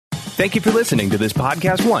Thank you for listening to this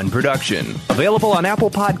Podcast One production. Available on Apple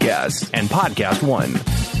Podcasts and Podcast One.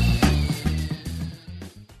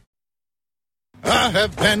 I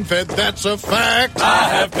have PenFed, that's a fact. I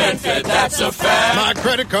have PenFed, that's a fact. My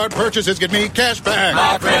credit card purchases get me cash back.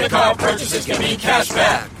 My credit card purchases get me cash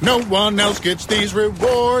back. No one else gets these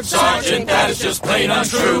rewards. Sergeant, that is just plain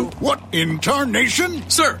untrue. What in tarnation?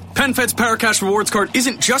 Sir, PenFed's PowerCash Rewards Card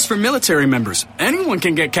isn't just for military members. Anyone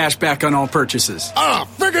can get cash back on all purchases. Ah,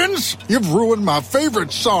 Figgins, you've ruined my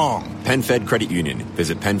favorite song. PenFed Credit Union.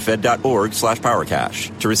 Visit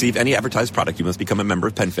PenFed.org/PowerCash. To receive any advertised product, you must become a member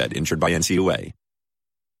of PenFed, insured by NCUA.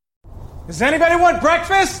 Does anybody want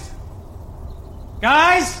breakfast?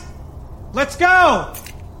 Guys, let's go.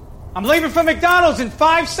 I'm leaving for McDonald's in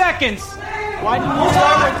 5 seconds. Why didn't you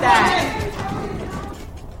start with that?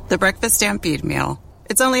 The Breakfast Stampede Meal.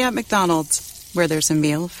 It's only at McDonald's, where there's a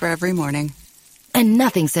meal for every morning. And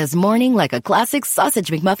nothing says morning like a classic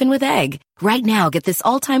sausage McMuffin with egg. Right now, get this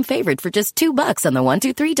all-time favorite for just $2 on the $1,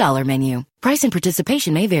 $2, $3 menu. Price and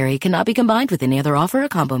participation may vary. Cannot be combined with any other offer or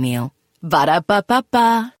combo meal.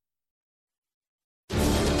 Ba-da-ba-ba-ba.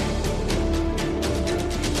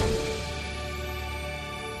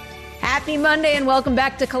 Happy Monday and welcome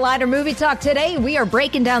back to Collider Movie Talk. Today we are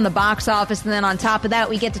breaking down the box office, and then on top of that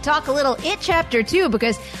we get to talk a little It Chapter 2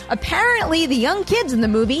 because apparently the young kids in the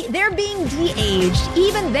movie, they're being de-aged.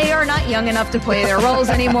 Even they are not young enough to play their roles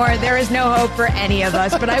anymore. There is no hope for any of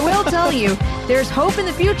us. But I will tell you, there's hope in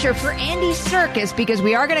the future for Andy Serkis because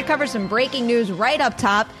we are going to cover some breaking news right up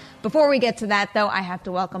top. Before we get to that, though, I have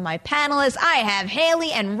to welcome my panelists. I have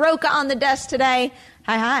Haley and Roka on the desk today.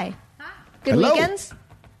 Hi. Hi. Good Hello. Weekends?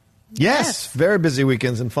 Yes, very busy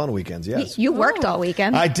weekends and fun weekends, yes. You worked all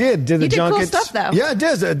weekend. I did. Did the junket. Cool stuff, though. Yeah, I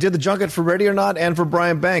did. I did the junket for Ready or Not and for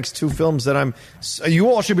Brian Banks, 2 films that you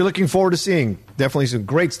all should be looking forward to seeing. Definitely some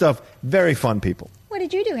great stuff. Very fun people. What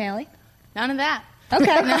did you do, Haley? None of that.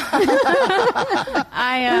 Okay.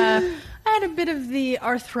 I had a bit of the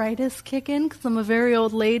arthritis kick in because I'm a very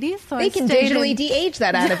old lady. So they can digitally de-age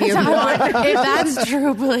that out of you if you want. If that's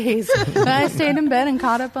true, please. But I stayed in bed and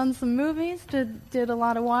caught up on some movies. Did a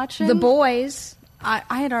lot of watching. The Boys. I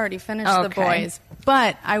had already finished The Boys,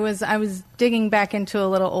 but I was digging back into a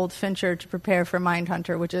little old Fincher to prepare for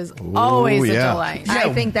Mindhunter, which is always a delight. Yeah.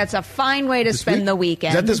 I think that's a fine way to spend the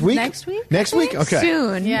weekend. Is that this week? Next week? Next week? Okay.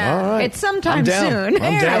 Soon. Yeah. All right. It's sometime soon.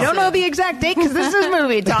 I don't know the exact date because this is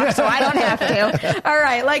movie talk, so I don't have to. All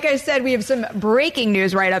right. Like I said, we have some breaking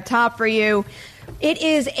news right up top for you. It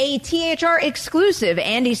is a THR exclusive.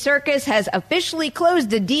 Andy Serkis has officially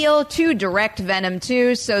closed a deal to direct Venom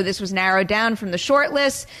 2, so this was narrowed down from the short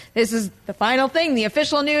list. This is the final thing, the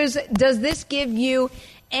official news. Does this give you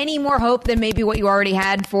any more hope than maybe what you already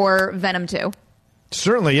had for Venom 2?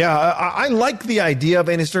 Certainly, yeah. I like the idea of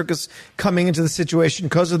Andy Serkis coming into the situation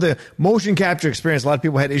because of the motion capture experience. A lot of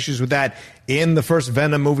people had issues with that in the first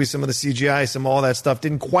Venom movie. Some of the CGI, some all that stuff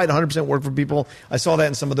didn't quite 100% work for people. I saw that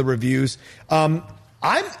in some of the reviews.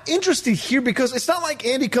 I'm interested here because it's not like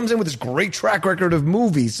Andy comes in with this great track record of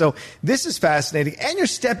movies. So this is fascinating. And you're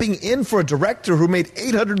stepping in for a director who made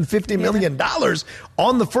 $850 million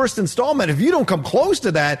on the first installment. If you don't come close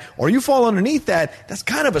to that or you fall underneath that, that's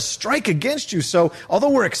kind of a strike against you. So although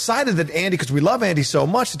we're excited that Andy, because we love Andy so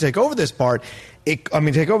much, to take over this part, take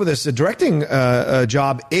over this directing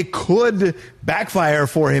job, it could backfire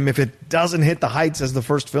for him if it doesn't hit the heights as the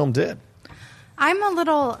first film did. I'm a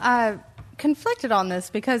little conflicted on this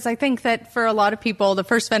because I think that for a lot of people, the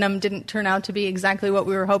first Venom didn't turn out to be exactly what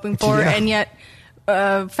we were hoping for, and yet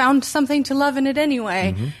found something to love in it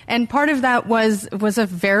anyway. Mm-hmm. And part of that was a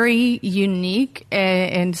very unique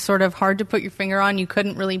and sort of hard to put your finger on. You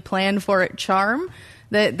couldn't really plan for it charm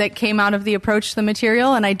that came out of the approach to the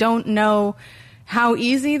material, and I don't know how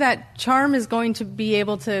easy that charm is going to be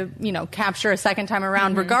able to, capture a second time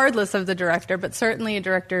around, regardless of the director. But certainly a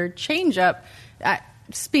director change-up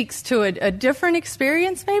speaks to a different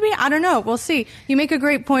experience, maybe. I don't know. We'll see. You make a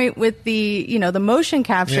great point with the motion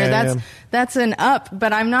capture. That's an up,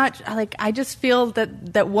 but I'm not I just feel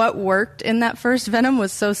that what worked in that first Venom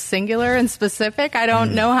was so singular and specific. I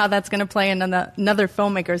don't know how that's going to play in another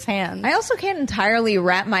filmmaker's hand. I also can't entirely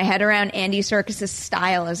wrap my head around Andy Serkis'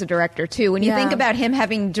 style as a director too. When you think about him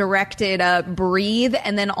having directed Breathe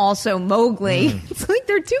and then also Mowgli, it's like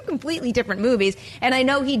they're two completely different movies. And I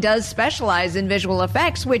know he does specialize in visual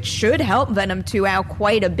effects, which should help Venom 2 out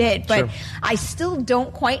quite a bit, but I still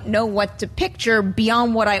don't quite know what to picture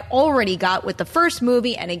beyond what I already got with the first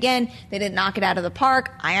movie. And again, they didn't knock it out of the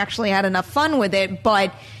park. I actually had enough fun with it,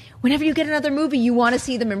 but whenever you get another movie, you want to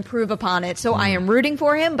see them improve upon it. So I am rooting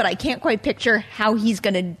for him, but I can't quite picture how he's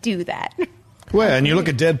going to do that. Well, and you look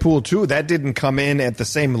at Deadpool 2, that didn't come in at the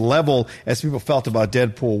same level as people felt about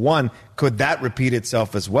Deadpool 1. Could that repeat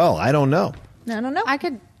itself as well? I don't know.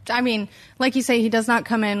 I mean, like you say, he does not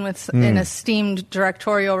come in with an esteemed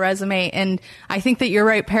directorial resume. And I think that you're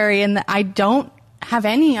right, Perry, and I don't have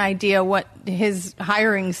any idea what his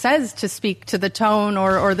hiring says to speak to the tone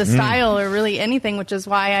or the style or really anything, which is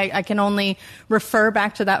why I can only refer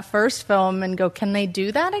back to that first film and go, can they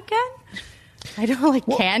do that again? I don't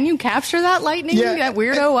can you capture that lightning, that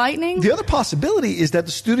weirdo lightning? The other possibility is that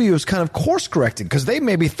the studio is kind of course correcting because they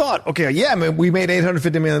maybe thought, we made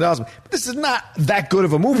 $850 million, but this is not that good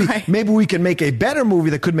of a movie. Right. Maybe we can make a better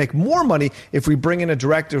movie that could make more money if we bring in a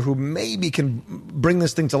director who maybe can bring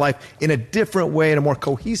this thing to life in a different way, in a more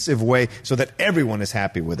cohesive way, so that everyone is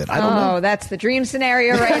happy with it. I don't know. Oh, that's the dream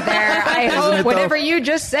scenario right there. I hope whatever you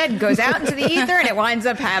just said goes out into the ether and it winds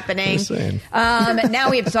up happening.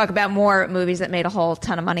 Now we have to talk about more movies that made a whole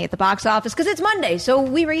ton of money at the box office because it's Monday, so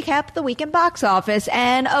we recap the weekend box office.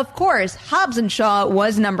 And of course, Hobbs & Shaw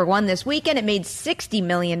was number one this weekend. It made $60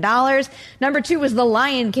 million. Number two was The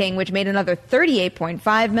Lion King, which made another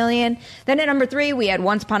 $38.5 million. Then at number three, we had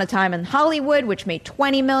Once Upon a Time in Hollywood, which made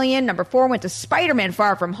 $20 million. Number four went to Spider-Man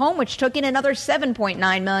Far From Home, which took in another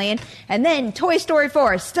 $7.9 million. And then Toy Story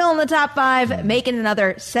 4, still in the top five, making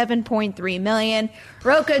another $7.3 million.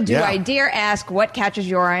 Rocha, do I dare ask what catches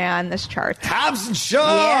your eye on this chart? Hobbs &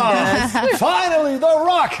 Shaw! Finally, The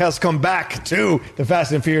Rock has come back to the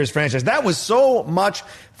Fast and Furious franchise. That was so much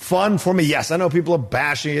fun for me. Yes, I know people are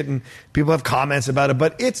bashing it and people have comments about it,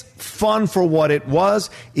 but it's fun for what it was.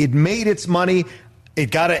 It made its money. It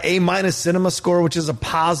got an A- cinema score, which is a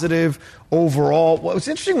positive overall. What's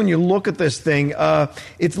interesting when you look at this thing,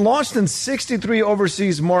 it's launched in 63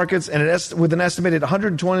 overseas markets and with an estimated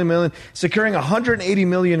 120 million, securing 180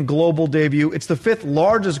 million global debut. It's the fifth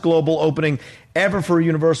largest global opening ever for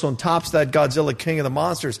Universal and tops that Godzilla King of the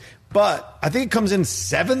Monsters. But I think it comes in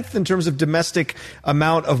seventh in terms of domestic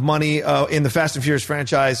amount of money in the Fast and Furious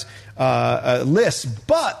franchise list.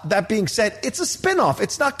 But that being said, it's a spinoff.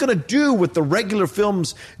 It's not going to do what the regular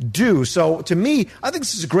films do. So to me, I think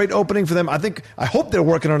this is a great opening for them. I hope they're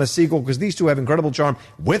working on a sequel because these two have incredible charm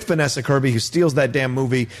with Vanessa Kirby, who steals that damn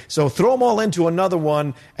movie. So throw them all into another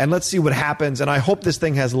one and let's see what happens. And I hope this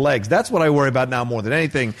thing has legs. That's what I worry about now more than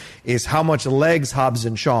anything is how much legs Hobbs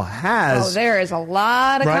 & Shaw has. Oh, there is a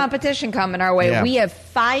lot of competition coming our way. Yeah. We have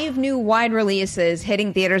 5 new wide releases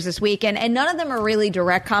hitting theaters this weekend, and none of them are really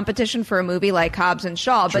direct competition for a movie like Hobbs &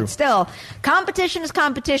 Shaw. True. But still, competition is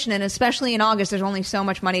competition, and especially in August, there's only so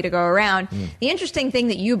much money to go around. The interesting thing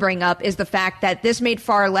that you bring up is the fact that this made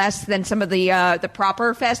far less than some of the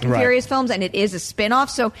proper Fast and Furious films, and it is a spinoff,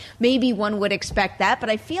 so maybe one would expect that.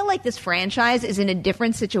 But I feel like this franchise is in a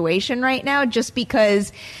different situation right now just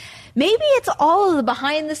because maybe it's all of the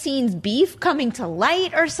behind-the-scenes beef coming to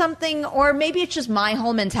light or something, or maybe it's just my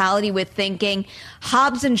whole mentality with thinking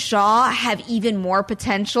Hobbs & Shaw have even more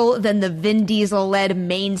potential than the Vin Diesel-led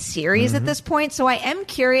main series at this point. So I am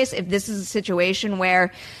curious if this is a situation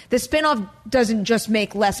where the spinoff doesn't just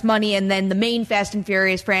make less money and then the main Fast and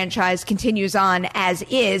Furious franchise continues on as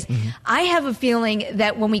is. I have a feeling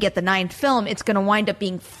that when we get the 9th film, it's going to wind up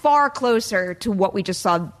being far closer to what we just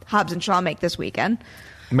saw Hobbs & Shaw make this weekend.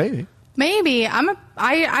 Maybe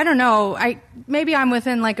I don't know. Maybe I'm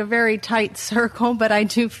within like a very tight circle, but I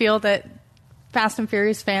do feel that Fast and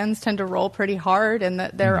Furious fans tend to roll pretty hard, and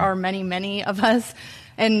that there are many of us.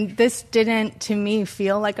 And this didn't, to me,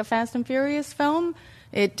 feel like a Fast and Furious film.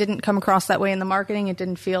 It didn't come across that way in the marketing. It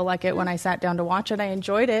didn't feel like it when I sat down to watch it. I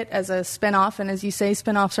enjoyed it as a spinoff, and as you say,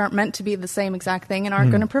 spinoffs aren't meant to be the same exact thing and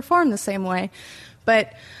aren't going to perform the same way.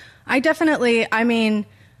 But I definitely,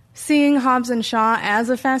 seeing Hobbs & Shaw as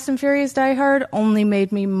a Fast and Furious diehard only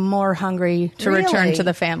made me more hungry to return to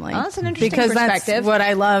the family. Oh, that's an interesting perspective. Because that's what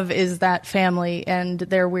I love is that family and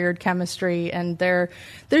their weird chemistry, and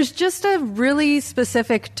there's just a really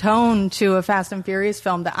specific tone to a Fast and Furious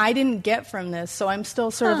film that I didn't get from this, so I'm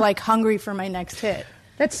still sort of like hungry for my next hit.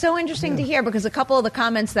 That's so interesting to hear because a couple of the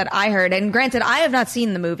comments that I heard, and granted, I have not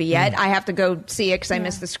seen the movie yet. I have to go see it because I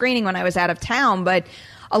missed the screening when I was out of town, but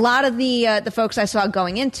a lot of the folks I saw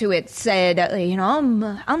going into it said,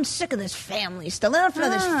 I'm sick of this family stuff. Enough of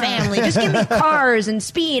this family. Just give me cars and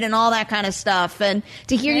speed and all that kind of stuff. And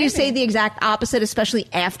to hear you say the exact opposite, especially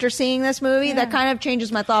after seeing this movie, that kind of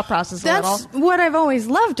changes my thought process a little. That's what I've always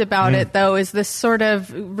loved about it, though, is this sort of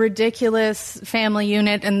ridiculous family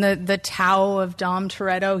unit and the Tao of Dom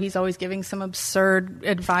Toretto. He's always giving some absurd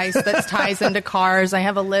advice that ties into cars. I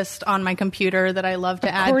have a list on my computer that I love to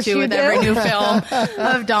add to with every new film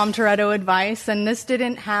of Dom Toretto advice, and this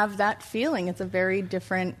didn't have that feeling. It's a very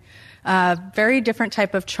different very different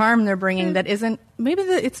type of charm they're bringing that isn't,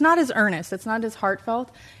 it's not as earnest, it's not as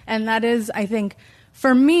heartfelt. And that is, I think,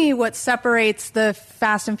 for me, what separates the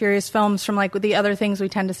Fast and Furious films from like the other things we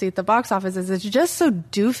tend to see at the box office is it's just so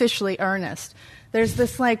doofishly earnest. There's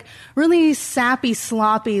this like really sappy,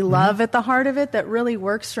 sloppy love at the heart of it that really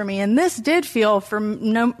works for me. And this did feel, for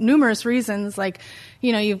numerous reasons, like,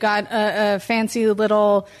 you know, you've got a fancy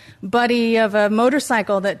little buddy of a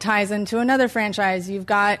motorcycle that ties into another franchise. You've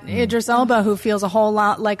got Idris Elba, who feels a whole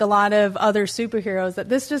lot like a lot of other superheroes. That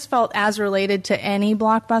this just felt as related to any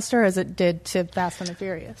blockbuster as it did to Fast and the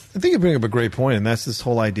Furious. I think you bring up a great point, and that's this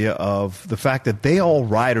whole idea of the fact that they all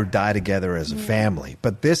ride or die together as a family.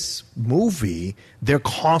 But this movie, they're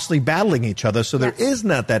constantly battling each other, so there is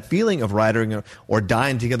not that feeling of riding or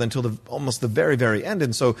dying together until almost the very, very end.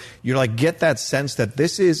 And so you like get that sense that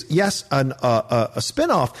this is, yes, a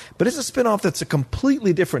spin-off, but it's a spin-off that's a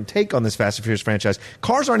completely different take on this Fast and Furious franchise.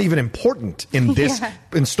 Cars aren't even important in this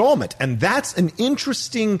installment, and that's an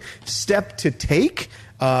interesting step to take.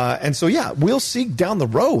 And so, we'll see down the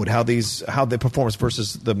road how the performance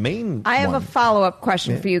versus the main. I have a follow-up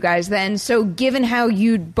question for you guys then. So given how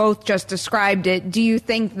you both just described it, do you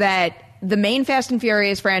think that the main Fast and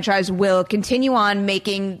Furious franchise will continue on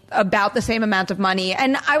making about the same amount of money?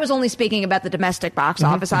 And I was only speaking about the domestic box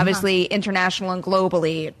office. Obviously, international and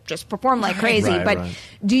globally, it just performed like crazy. But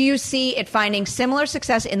do you see it finding similar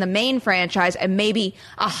success in the main franchise and maybe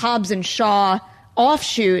a Hobbs and Shaw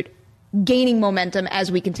offshoot gaining momentum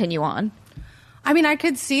as we continue on? I mean, I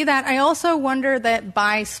could see that. I also wonder that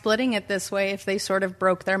by splitting it this way, if they sort of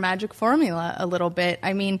broke their magic formula a little bit.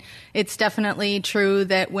 I mean, it's definitely true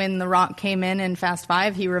that when The Rock came in Fast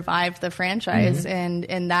 5, he revived the franchise,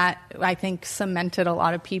 and that, I think, cemented a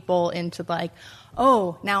lot of people into like,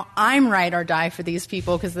 oh, now I'm ride or die for these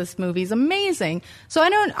people because this movie's amazing. So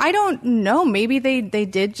I don't know. Maybe they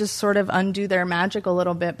did just sort of undo their magic a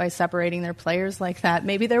little bit by separating their players like that.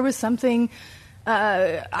 Maybe there was something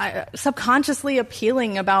subconsciously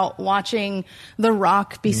appealing about watching The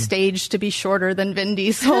Rock be staged to be shorter than Vin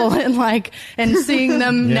Diesel and seeing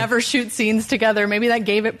them never shoot scenes together. Maybe that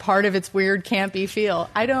gave it part of its weird campy feel.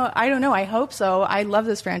 I don't know. I hope so. I love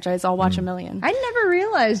this franchise. I'll watch a million. I never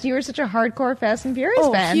realized you were such a hardcore Fast and Furious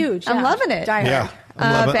fan. Huge. I'm loving it. Die hard.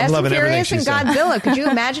 Fast and Furious and Godzilla. Could you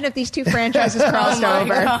imagine if these two franchises crossed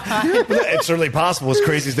over? It's certainly possible, as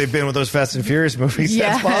crazy as they've been with those Fast and Furious movies.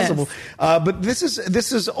 Yes. That's possible. But this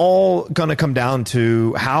is all going to come down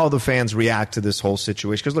to how the fans react to this whole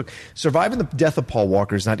situation. Because, look, surviving the death of Paul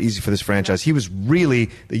Walker is not easy for this franchise. He was really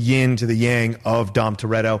the yin to the yang of Dom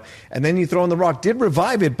Toretto. And then you throw in The Rock. Did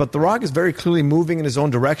revive it, but The Rock is very clearly moving in his own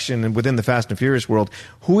direction and within the Fast and Furious world.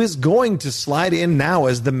 Who is going to slide in now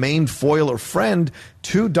as the main foil or friend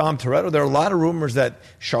to Dom Toretto? There are a lot of rumors that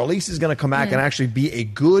Charlize is going to come back and actually be a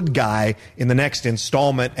good guy in the next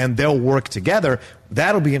installment, and they'll work together.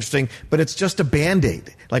 That'll be interesting, but it's just a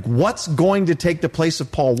Band-Aid. Like, what's going to take the place of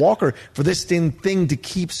Paul Walker for this thing to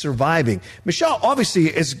keep surviving? Michelle obviously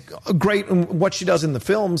is great in what she does in the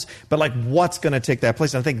films, but like, what's going to take that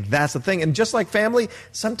place? And I think that's the thing. And just like family,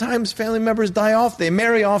 sometimes family members die off. They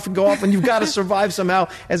marry off and go off, and you've got to survive somehow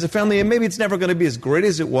as a family. And maybe it's never going to be as great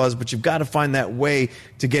as it was, but you've got to find that way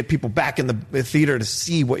to get people back in the theater to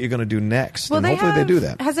see what you're going to do next. Well, and hopefully they do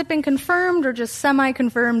that. Has it been confirmed or just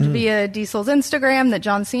semi-confirmed via Diesel's Instagram that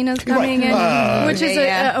John Cena's coming in, which is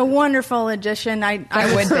a wonderful addition. I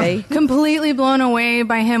would be completely blown away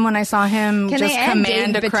by him when I saw him just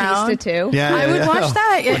command a crowd. Batista too? I would watch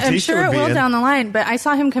that. I'm sure it will in. down the line. But I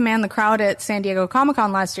saw him command the crowd at San Diego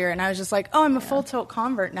Comic-Con last year, and I was just like, oh, I'm a full tilt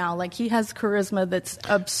convert now. Like, he has charisma that's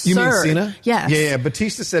absurd. You mean Cena? Yes. Yeah.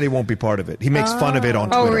 Batista said he won't be part of it. He makes fun of it on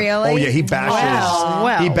Twitter. Oh, really? Oh, yeah. He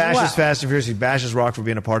bashes. He bashes Wow. Fast and Furious. He bashes Rock for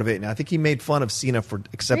being a part of it. And I think he made fun of Cena for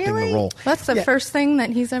accepting the role. That's the first thing that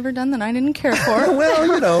he's ever done that I didn't care for. Well,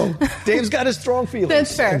 you know, Dave's got his strong feelings.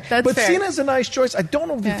 That's fair. But Cena's a nice choice. I don't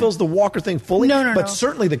know if he fills the Walker thing fully. But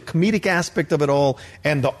certainly the comedic aspect of it all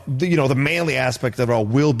and the manly aspect of it all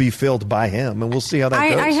will be filled by him, and we'll see how that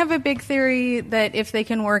goes. I have a big theory that if they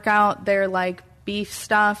can work out their beef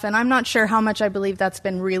stuff, and I'm not sure how much I believe that's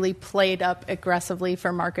been really played up aggressively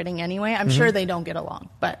for marketing anyway. I'm sure they don't get along,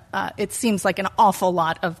 but it seems like an awful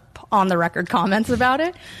lot of on the record comments about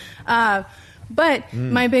it. But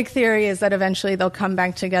my big theory is that eventually they'll come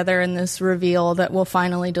back together in this reveal that will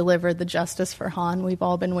finally deliver the justice for Han we've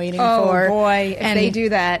all been waiting for. Oh, boy. If they do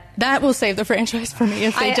that. That will save the franchise for me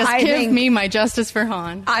if they give me my justice for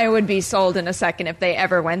Han. I would be sold in a second if they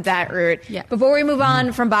ever went that route. Yeah. Before we move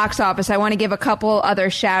on from box office, I want to give a couple other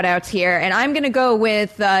shout-outs here. And I'm going to go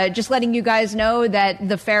with just letting you guys know that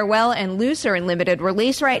The Farewell and Loose are in limited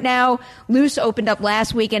release right now. Loose opened up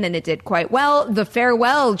last weekend and it did quite well. The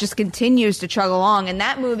Farewell just continues to chug along, and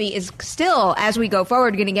that movie is still, as we go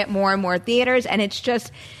forward, going to get more and more theaters. And it's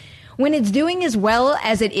just, when it's doing as well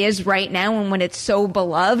as it is right now and when it's so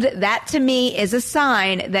beloved, that to me is a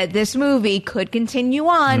sign that this movie could continue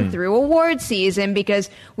on through award season, because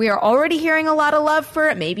we are already hearing a lot of love for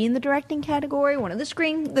it, maybe in the directing category, one of the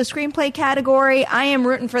screenplay category. I am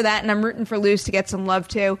rooting for that, and I'm rooting for Loose to get some love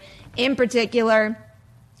too. In particular,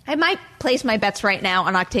 I might place my bets right now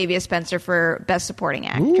on Octavia Spencer for Best Supporting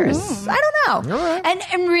Actress. I don't know. All right.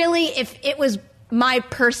 And really, if it was my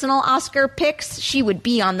personal Oscar picks, she would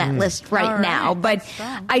be on that list right now. But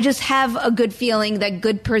I just have a good feeling that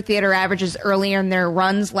good per theater averages earlier in their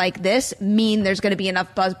runs like this mean there's going to be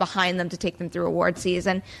enough buzz behind them to take them through award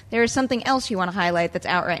season. There is something else you want to highlight that's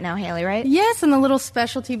out right now, Haley, right? Yes, in the little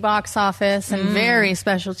specialty box office, and very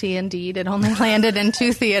specialty indeed. It only landed in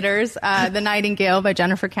 2 theaters, The Nightingale by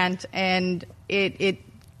Jennifer Kent, and it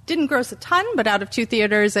didn't gross a ton, but out of 2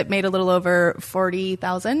 theaters, it made a little over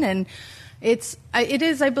 $40,000, and it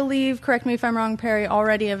is, I believe, correct me if I'm wrong, Perry,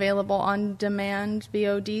 already available on demand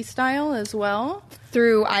VOD style as well.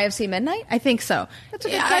 Through IFC Midnight? I think so. That's a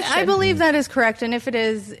good question. I believe that is correct, and if it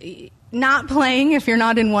is not playing, if you're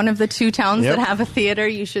not in one of the 2 towns that have a theater,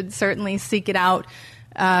 you should certainly seek it out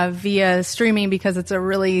via streaming, because it's a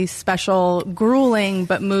really special, grueling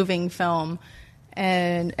but moving film.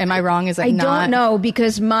 And am I wrong? Is it not? I don't know,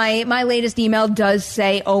 because my latest email does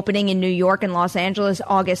say opening in New York and Los Angeles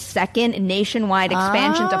August 2nd, nationwide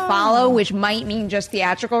expansion to follow, which might mean just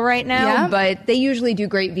theatrical right now, but they usually do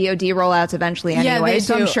great VOD rollouts eventually anyway,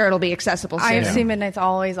 so I'm sure it'll be accessible soon. IFC Midnight's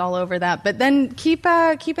always all over that. But then keep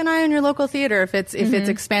an eye on your local theater if it's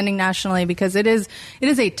expanding nationally, because it is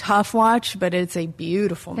a tough watch, but it's a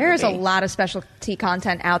beautiful movie. There's a lot of specialty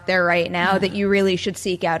content out there right now that you really should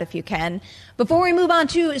seek out if you can. Before we move on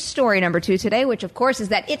to story number 2 today, which of course is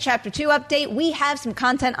that It Chapter 2 update, we have some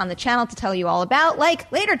content on the channel to tell you all about.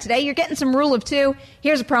 Like later today, you're getting some Rule of 2.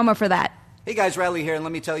 Here's a promo for that. Hey guys, Riley here, and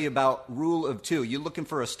let me tell you about Rule of 2. You looking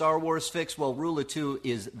for a Star Wars fix? Well, Rule of 2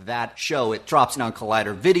 is that show. It drops on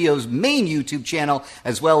Collider Video's main YouTube channel,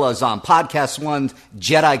 as well as on Podcast One's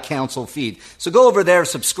Jedi Council feed. So go over there,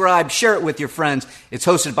 subscribe, share it with your friends. It's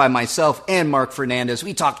hosted by myself and Mark Fernandez.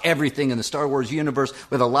 We talk everything in the Star Wars universe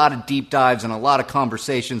with a lot of deep dives and a lot of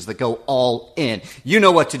conversations that go all in. You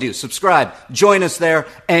know what to do. Subscribe, join us there,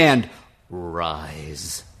 and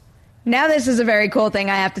rise. Now this is a very cool thing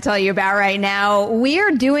I have to tell you about right now. We are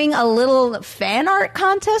doing a little fan art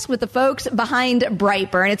contest with the folks behind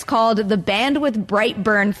Brightburn. It's called the Bandwidth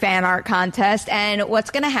Brightburn Fan Art Contest. And what's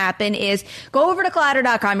going to happen is go over to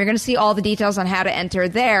Collider.com. You're going to see all the details on how to enter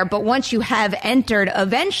there. But once you have entered,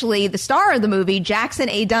 eventually the star of the movie, Jackson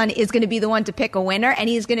A. Dunn, is going to be the one to pick a winner. And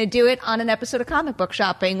he's going to do it on an episode of Comic Book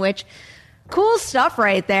Shopping, which... cool stuff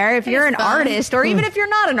right there. If you're an artist, or even if you're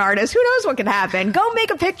not an artist, who knows what could happen? Go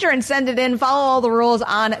make a picture and send it in. Follow all the rules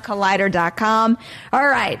on Collider.com. All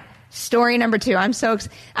right. Story number 2. I'm so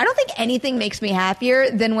excited. I don't think anything makes me happier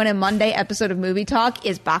than when a Monday episode of Movie Talk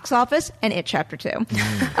is box office and It Chapter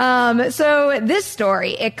 2. So this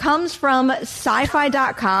story, it comes from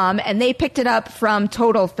sci-fi.com, and they picked it up from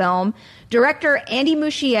Total Film. Director Andy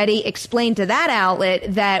Muschietti explained to that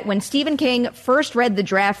outlet that when Stephen King first read the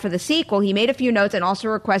draft for the sequel, he made a few notes and also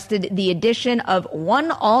requested the addition of one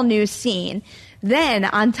all-new scene. Then,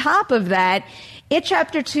 on top of that, It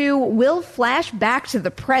Chapter 2 will flash back to the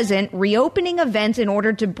present, reopening events in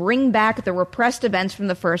order to bring back the repressed events from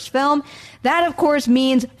the first film. That, of course,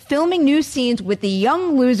 means filming new scenes with the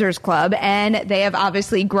Young Losers Club, and they have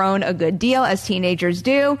obviously grown a good deal, as teenagers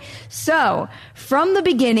do. So, from the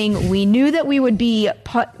beginning, we knew that would be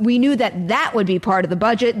part of the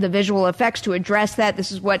budget, the visual effects to address that.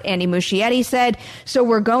 This is what Andy Muschietti said. So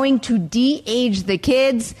we're going to de-age the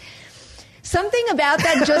kids. Something about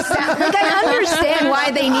that just sounds like I understand why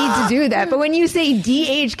they need to do that. But when you say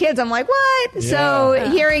de-age kids, I'm like, what? Yeah. So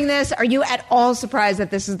hearing this, are you at all surprised that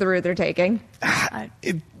this is the route they're taking?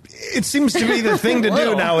 It seems to be the thing to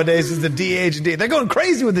do nowadays is the de-age. They're going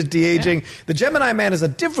crazy with the de-aging. Yeah. The Gemini Man is a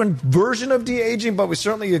different version of de-aging, but we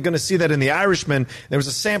certainly are going to see that in The Irishman. There was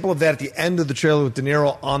a sample of that at the end of the trailer with De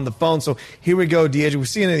Niro on the phone. So here we go, de-aging. We've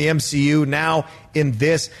seen it in the MCU. Now in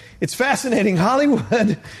this. It's fascinating.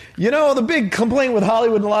 Hollywood, the big complaint with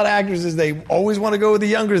Hollywood and a lot of actors is they always want to go with the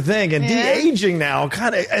younger thing. And de-aging now,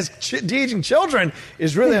 kind of as de-aging children,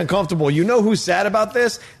 is really uncomfortable. You know who's sad about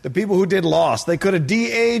this? The people who did Lost. They could have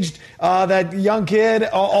de-aged that young kid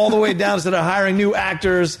all the way down instead of hiring new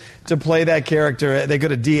actors to play that character. They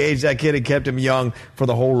could have de-aged that kid and kept him young for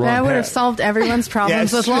the whole run. That would have solved everyone's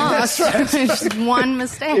problems with Lost. That's right. Just one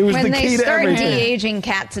mistake. It was when the they key to start everything. de-aging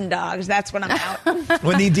cats and dogs, that's when I'm out.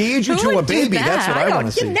 When they de-age you Who to a would do baby, that? that's what I want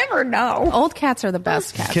to see. You never know. Old cats are the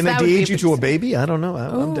best cats. Can they That would be de-age you to a baby? I don't know.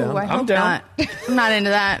 I'm Ooh, down. I I'm hope down. not. I'm not into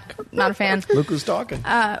that. Not a fan. Look who's talking.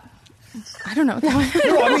 I don't know. No,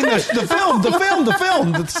 I mean the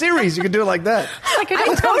film, the series. You can do it like that. I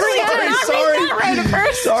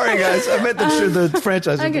totally Sorry, guys. I meant the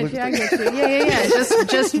franchise. I get you. Yeah.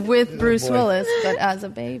 Just with Bruce Willis, but as a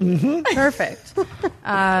baby. Mm-hmm. Perfect.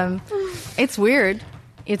 It's weird.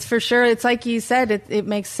 It's for sure. It's like you said. It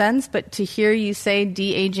makes sense, but to hear you say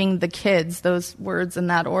de-aging the kids, those words in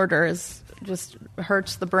that order is just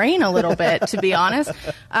hurts the brain a little bit, to be honest.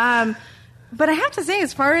 But I have to say,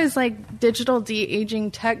 as far as like digital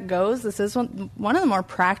de-aging tech goes, this is one of the more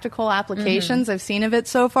practical applications I've seen of it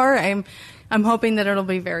so far. I'm hoping that it'll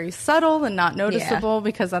be very subtle and not noticeable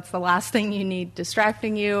because that's the last thing you need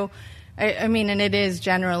distracting you. I mean, and it is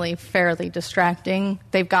generally fairly distracting.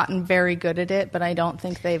 They've gotten very good at it, but I don't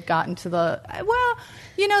think they've gotten to the... Well,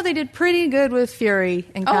 they did pretty good with Fury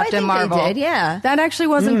and Captain Marvel. They did, yeah. That actually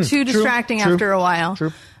wasn't too distracting after a while.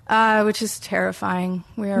 True. Which is terrifying.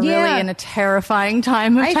 We are really in a terrifying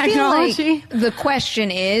time of technology. Feel like the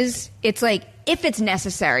question is, it's like, if it's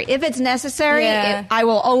necessary. If it's necessary, I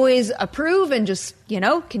will always approve and just,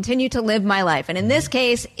 continue to live my life. And in this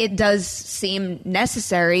case, it does seem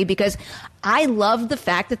necessary because I love the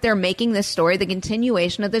fact that they're making this story, the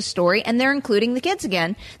continuation of this story, and they're including the kids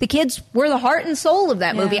again. The kids were the heart and soul of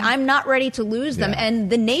that movie. I'm not ready to lose them. And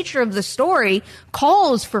the nature of the story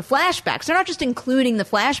calls for flashbacks. They're not just including the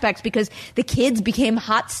flashbacks because the kids became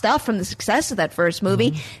hot stuff from the success of that first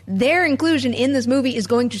movie. Their inclusion in this movie is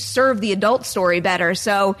going to serve the adult story better.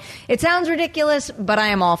 So it sounds ridiculous, but I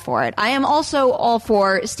am all for it. I am also all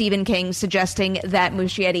for Stephen King suggesting that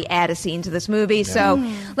Muschietti add a scene to this movie. So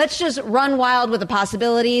let's just run wild with the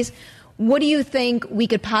possibilities. What do you think we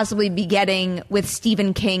could possibly be getting with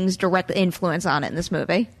Stephen King's direct influence on it in this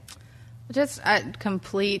movie? Just a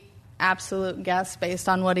complete, absolute guess based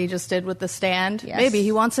on what he just did with The Stand. Yes. Maybe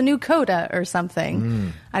he wants a new coda or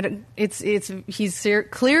something. He's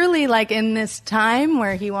clearly like in this time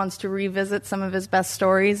where he wants to revisit some of his best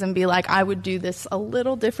stories and be like, I would do this a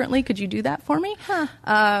little differently. Could you do that for me?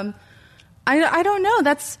 I don't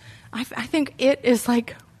know. I think it is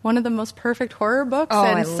like one of the most perfect horror books. Oh,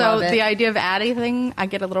 and I so love it. the idea of adding thing, I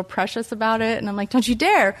get a little precious about it. And I'm like, don't you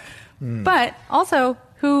dare. But also,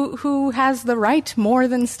 who has the right more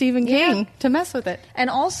than Stephen King to mess with it? And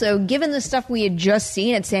also, given the stuff we had just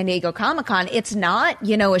seen at San Diego Comic-Con, it's not,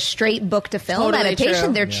 a straight book to film adaptation.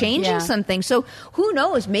 True. They're changing something. So who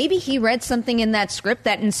knows? Maybe he read something in that script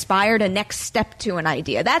that inspired a next step to an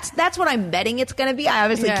idea. That's what I'm betting it's going to be. I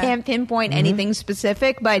obviously can't pinpoint anything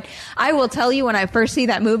specific, but I will tell you when I first see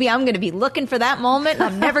that movie, I'm going to be looking for that moment. And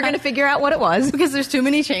I'm never going to figure out what it was. Because there's too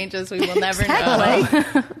many changes. We will never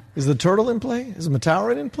know. Is the turtle in play? Is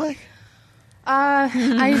Mataran in play?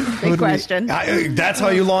 Big question. That's how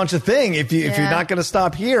you launch a thing. If you're not going to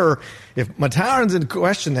stop here, if Mataran's in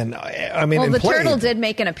question, then the turtle did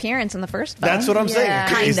make an appearance in the first film. That's what I'm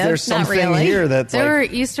saying. Is there something here that's there were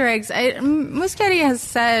Easter eggs? Muschietti has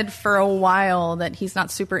said for a while that he's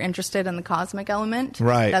not super interested in the cosmic element.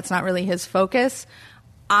 Right. That's not really his focus.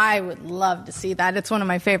 I would love to see that. It's one of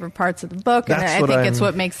my favorite parts of the book, and I think it's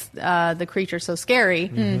what makes the creature so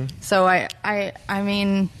scary. So I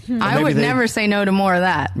would never say no to more of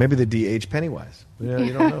that. Maybe the DH Pennywise.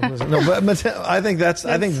 You don't know. No, but I think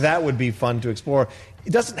that would be fun to explore.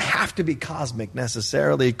 It doesn't have to be cosmic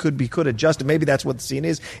necessarily. It could adjust it. Maybe that's what the scene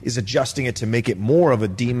is adjusting it to make it more of a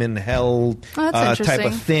demon hell type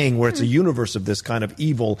of thing, where it's a universe of this kind of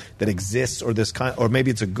evil that exists, or maybe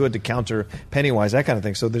it's a good to counter Pennywise, that kind of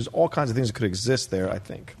thing. So there's all kinds of things that could exist there, I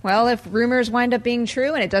think. Well, if rumors wind up being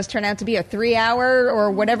true and it does turn out to be a 3-hour or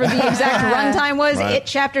whatever the exact runtime was, It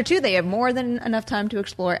Chapter 2, they have more than enough time to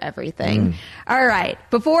explore everything. All right.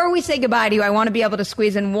 Before we say goodbye to you, I want to be able to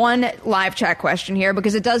squeeze in one live chat question here,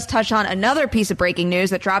 because it does touch on another piece of breaking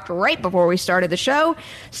news that dropped right before we started the show.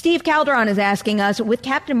 Steve Calderon is asking us, with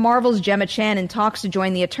Captain Marvel's Gemma Chan in talks to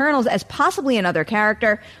join the Eternals as possibly another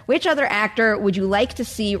character, which other actor would you like to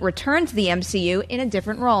see return to the MCU in a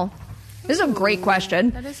different role? This is a great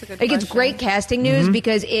question. That is a good question. It's great casting news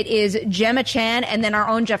because it is Gemma Chan, and then our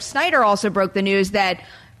own Jeff Snyder also broke the news that,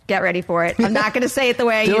 get ready for it, I'm not going to say it the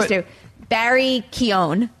way I used to, Barry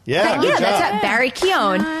Keoghan. That's Barry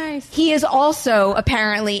Keoghan. Nice. He is also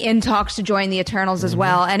apparently in talks to join the Eternals as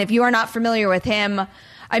well. And if you are not familiar with him,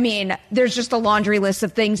 I mean, there's just a laundry list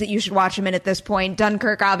of things that you should watch him in at this point.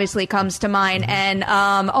 Dunkirk obviously comes to mind. And,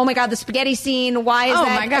 oh my God, the spaghetti scene. Why is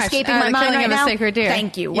that escaping my mind right now? Killing of a Sacred Deer.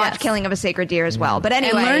 Thank you. Watch Killing of a Sacred Deer as well. But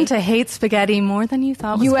anyway. And learn to hate spaghetti more than you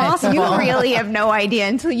thought was possible. You really have no idea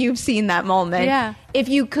until you've seen that moment. Yeah. If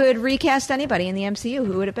you could recast anybody in the MCU,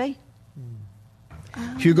 who would it be?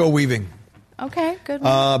 Hugo Weaving. Okay, good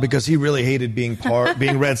one. Because he really hated being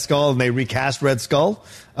Red Skull, and they recast Red Skull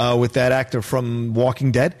with that actor from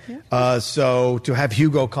Walking Dead. Yeah. So to have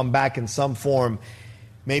Hugo come back in some form,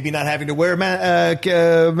 maybe not having to wear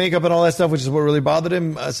makeup and all that stuff, which is what really bothered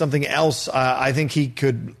him, something else, I think he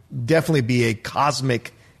could definitely be a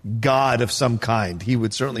cosmic god of some kind. He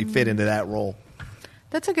would certainly fit into that role.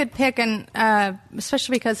 That's a good pick, and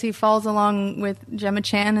especially because he falls along with Gemma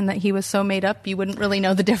Chan and that he was so made up, you wouldn't really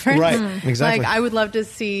know the difference. Right, exactly. Like, I would love to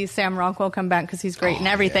see Sam Rockwell come back because he's great in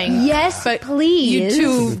everything. Yeah. Yes, but please. You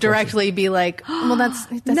too directly be like, well, that's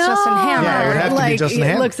Justin Hammer. Yeah, it would have to be Justin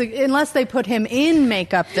Hammer. Unless they put him in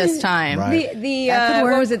makeup this time. Right.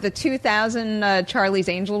 What was it? The 2000 Charlie's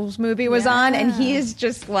Angels movie was on, and he is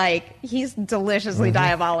just like, he's deliciously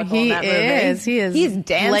diabolical in that movie. He is. He's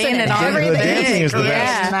dancing and everything. The dancing is the best.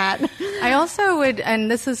 Yeah. I also would, and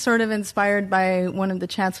this is sort of inspired by one of the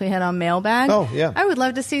chats we had on Mailbag. Oh, yeah. I would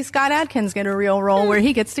love to see Scott Adkins get a real role where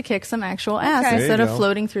he gets to kick some actual ass instead of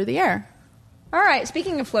floating through the air. All right,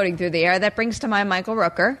 speaking of floating through the air, that brings to mind Michael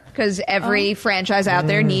Rooker, because every franchise out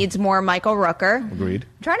there needs more Michael Rooker. Agreed.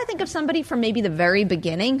 I'm trying to think of somebody from maybe the very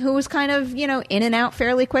beginning who was kind of, in and out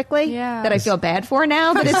fairly quickly, that I feel bad for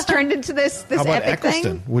now that it's turned into this How about epic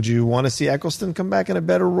Eccleston? thing. Would you want to see Eccleston come back in a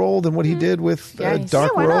better role than what he did with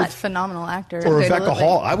Dark why World? not? Phenomenal actor. Or Rebecca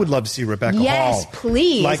Hall. I would love to see Rebecca Hall. Yes,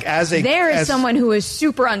 please. Like there is someone who is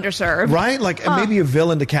super underserved. Right? Like maybe a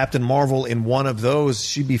villain to Captain Marvel in one of those.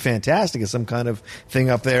 She'd be fantastic as some kind of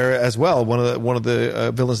thing up there as well. One of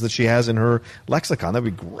the villains that she has in her lexicon.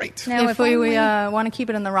 That'd be great. Now, if we want to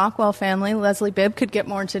keep it in the Rockwell family, Leslie Bibb could get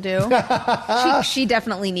more to do. She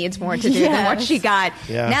definitely needs more to do than what she got.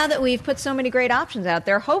 Yeah. Now that we've put so many great options out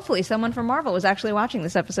there, hopefully someone from Marvel was actually watching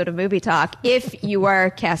this episode of Movie Talk, if you were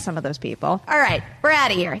cast some of those people. All right, we're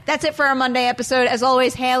out of here. That's it for our Monday episode. As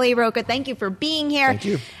always, Haley Roca, thank you for being here. Thank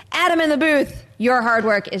you. Adam in the booth, your hard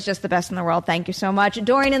work is just the best in the world. Thank you so much.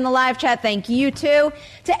 Dorian in the live chat, thank you too.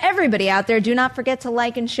 To everybody out there, do not forget to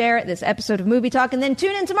like and share this episode of Movie Talk, and then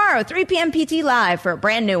tune in tomorrow, 3 p.m. PT Live, for a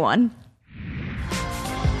brand new one.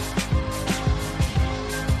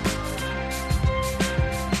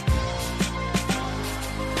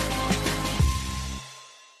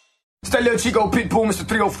 It's that little Chico Pitbull, Mr.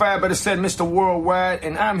 305, better said Mr. Worldwide,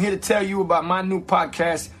 and I'm here to tell you about my new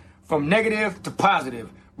podcast, From Negative to Positive,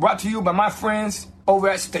 brought to you by my friends over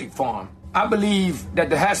at State Farm. I believe that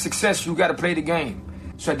to have success, you got to play the game,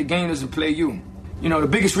 so that the game doesn't play you. The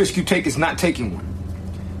biggest risk you take is not taking one.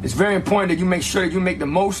 It's very important that you make sure that you make the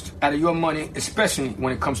most out of your money, especially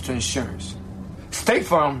when it comes to insurance. State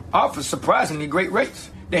Farm offers surprisingly great rates.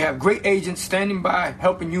 They have great agents standing by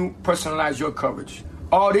helping you personalize your coverage.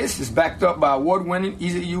 All this is backed up by award-winning,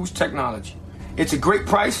 easy-to-use technology. It's a great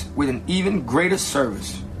price with an even greater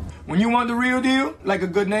service. When you want the real deal, like a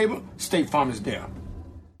good neighbor, State Farm is there.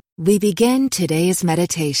 We begin today's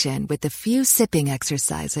meditation with a few sipping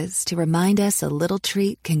exercises to remind us a little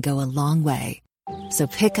treat can go a long way. So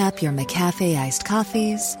pick up your McCafe iced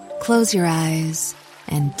coffees, close your eyes,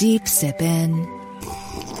 and deep sip in.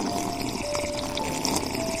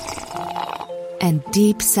 And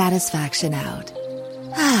deep satisfaction out.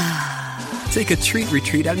 Take a treat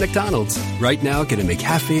retreat at McDonald's. Right now, get a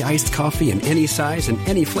McCafe iced coffee in any size and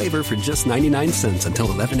any flavor for just 99 cents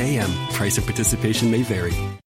until 11 a.m. Price and participation may vary.